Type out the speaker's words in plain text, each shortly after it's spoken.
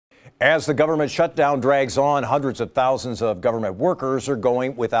As the government shutdown drags on, hundreds of thousands of government workers are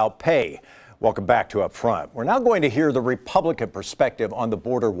going without pay. Welcome back to Up Front. We're now going to hear the Republican perspective on the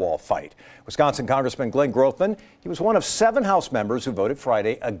border wall fight. Wisconsin Congressman Glenn Grothman, he was one of 7 House members who voted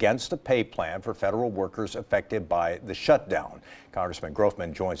Friday against a pay plan for federal workers affected by the shutdown. Congressman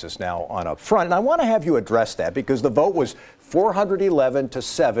Grothman joins us now on Up Front, and I want to have you address that because the vote was 411 to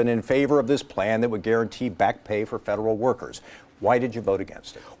 7 in favor of this plan that would guarantee back pay for federal workers. Why did you vote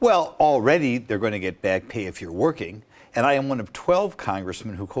against it? Well, already they're going to get back pay if you're working. And I am one of 12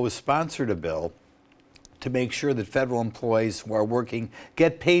 congressmen who co-sponsored a bill to make sure that federal employees who are working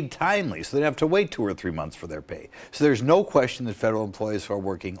get paid timely so they don't have to wait 2 or 3 months for their pay. So there's no question that federal employees who are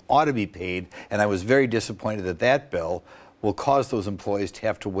working ought to be paid. And I was very disappointed that that bill will cause those employees to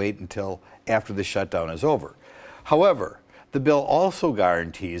have to wait until after the shutdown is over. However, the bill also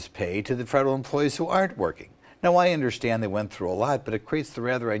guarantees pay to the federal employees who aren't working. Now, I understand they went through a lot, but it creates the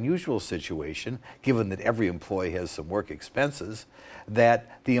rather unusual situation, given that every employee has some work expenses,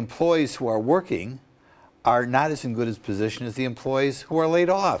 that the employees who are working are not as in good a position as the employees who are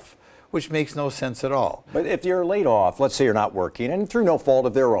laid off, which makes no sense at all. But if you're laid off, let's say you're not working, and through no fault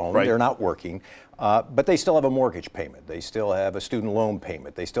of their own, they're not working, but they still have a mortgage payment, they still have a student loan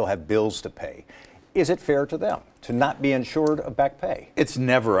payment, they still have bills to pay. Is it fair to them to not be insured of back pay? It's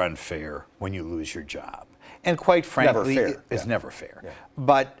never unfair when you lose your job. And quite frankly, it's never fair. Yeah.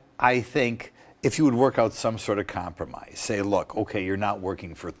 But I think if you would work out some sort of compromise, say, look, okay, you're not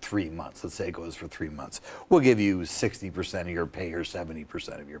working for 3 months. Let's say it goes for 3 months. We'll give you 60% of your pay or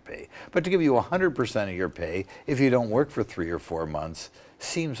 70% of your pay. But to give you 100% of your pay if you don't work for 3 or 4 months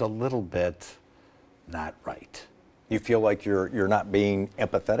seems a little bit not right. You feel like you're not being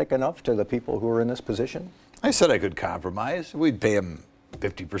empathetic enough to the people who are in this position? I said I could compromise. We'd pay them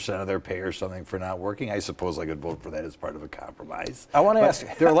 50% of their pay or something for not working. I suppose I could vote for that as part of a compromise. I want to ask,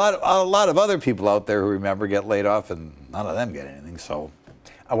 there are a lot of other people out there who remember get laid off, and none of them get anything. So,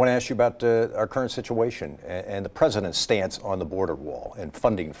 I want to ask you about our current situation and the president's stance on the border wall and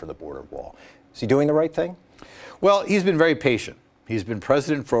funding for the border wall. Is he doing the right thing? Well, he's been very patient. He's been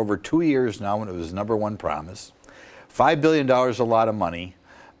president for over 2 years now, and it was his #1 promise. $5 billion is a lot of money.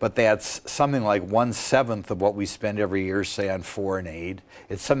 But that's something like 1/7 of what we spend every year, say, on foreign aid.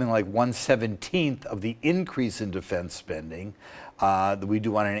 It's something like 1/17 of the increase in defense spending that we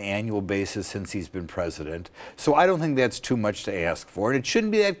do on an annual basis since he's been president. So I don't think that's too much to ask for. And it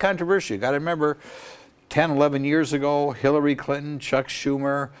shouldn't be that controversial. You got to remember, 10, 11 years ago, Hillary Clinton, Chuck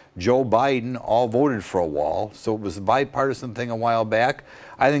Schumer, Joe Biden all voted for a wall. So it was a bipartisan thing a while back.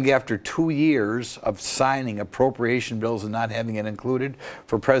 I think after 2 years of signing appropriation bills and not having it included,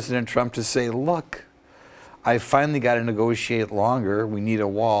 for President Trump to say, look, I finally got to negotiate longer, we need a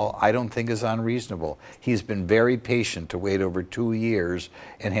wall, I don't think is unreasonable. He's been very patient to wait over 2 years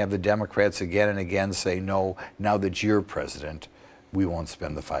and have the Democrats again and again say, no, now that you're president, we won't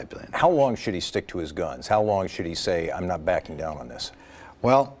spend the $5 billion. How long should he stick to his guns? How long should he say, I'm not backing down on this?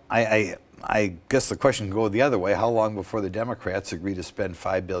 Well, I guess the question can go the other way. How long before the Democrats agree to spend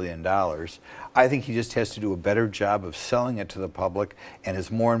 $5 billion? I think he just has to do a better job of selling it to the public, and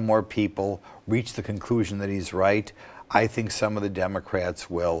as more and more people reach the conclusion that he's right, I think some of the Democrats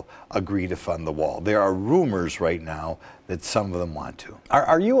will agree to fund the wall. There are rumors right now that some of them want to.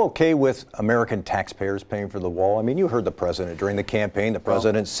 Are you okay with American taxpayers paying for the wall? I mean, you heard the president during the campaign. The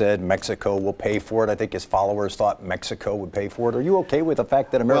president said Mexico will pay for it. I think his followers thought Mexico would pay for it. Are you okay with the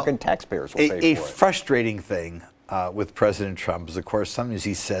fact that American taxpayers will pay for it? A frustrating thing with President Trump is, of course, sometimes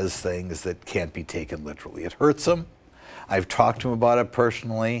he says things that can't be taken literally. It hurts him. I've talked to him about it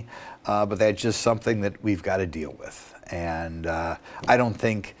personally, but that's just something that we've got to deal with. And I don't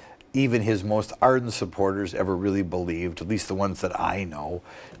think even his most ardent supporters ever really believed, at least the ones that I know,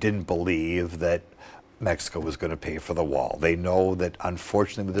 didn't believe that Mexico was going to pay for the wall. They know that,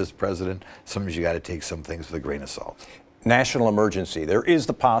 unfortunately, with this president, sometimes you got to take some things with a grain of salt. National emergency. There is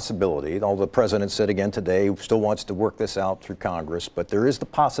the possibility, although the president said again today he still wants to work this out through Congress, but there is the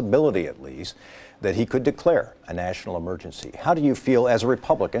possibility at least that he could declare a national emergency. How do you feel as a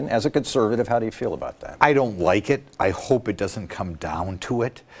Republican, as a conservative, how do you feel about that? I don't like it. I hope it doesn't come down to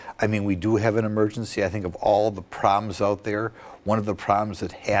it. I mean, we do have an emergency. I think of all the problems out there, one of the problems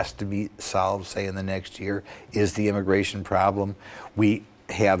that has to be solved, say, in the next year is the immigration problem. We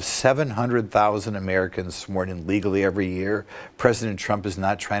have 700,000 Americans sworn in legally every year. President Trump is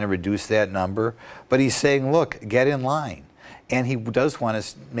not trying to reduce that number, but he's saying, look, get in line. And he does want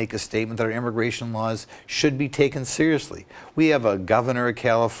to make a statement that our immigration laws should be taken seriously. We have a governor of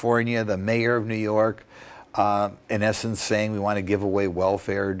California, the mayor of New York, in essence saying we want to give away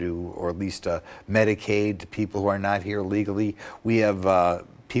welfare to, or at least Medicaid to people who are not here legally. We have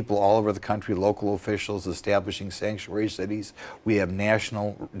people all over the country, local officials establishing sanctuary cities. We have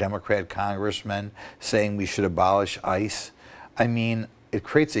national Democrat congressmen saying we should abolish ICE. I mean, it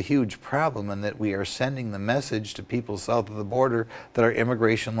creates a huge problem in that we are sending the message to people south of the border that our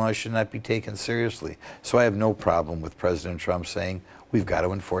immigration laws should not be taken seriously. So I have no problem with President Trump saying we've got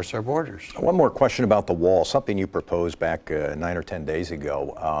to enforce our borders. One more question about the wall, something you proposed back 9 or 10 days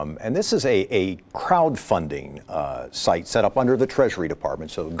ago. And this is a crowdfunding site set up under the Treasury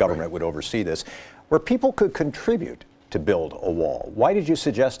Department, so the government would oversee this, where people could contribute to build a wall. Why did you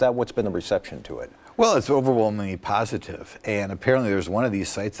suggest that? What's been the reception to it? Well, it's overwhelmingly positive, and apparently there's one of these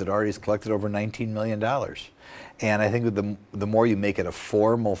sites that already has collected over $19 million. And I think that the more you make it a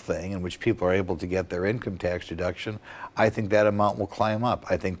formal thing in which people are able to get their income tax deduction, I think that amount will climb up.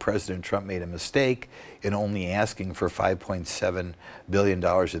 I think President Trump made a mistake in only asking for $5.7 billion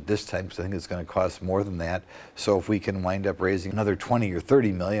at this time, because I think it's going to cost more than that. So if we can wind up raising another 20 or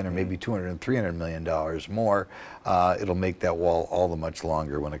 30 million, or maybe 200 and $300 million more, it'll make that wall all the much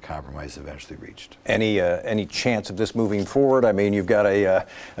longer when a compromise is eventually reached. Any chance of this moving forward? I mean, you've got a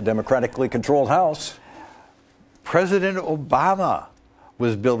democratically controlled House. President Obama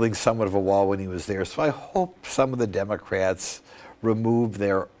was building somewhat of a wall when he was there, so I hope some of the Democrats remove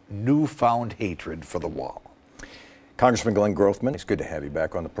their newfound hatred for the wall. Congressman Glenn Grothman, it's good to have you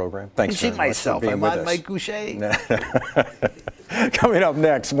back on the program. Thanks very much for being with us. I'm on my couche. Coming up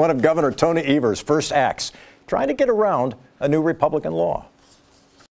next, one of Governor Tony Evers' first acts trying to get around a new Republican law.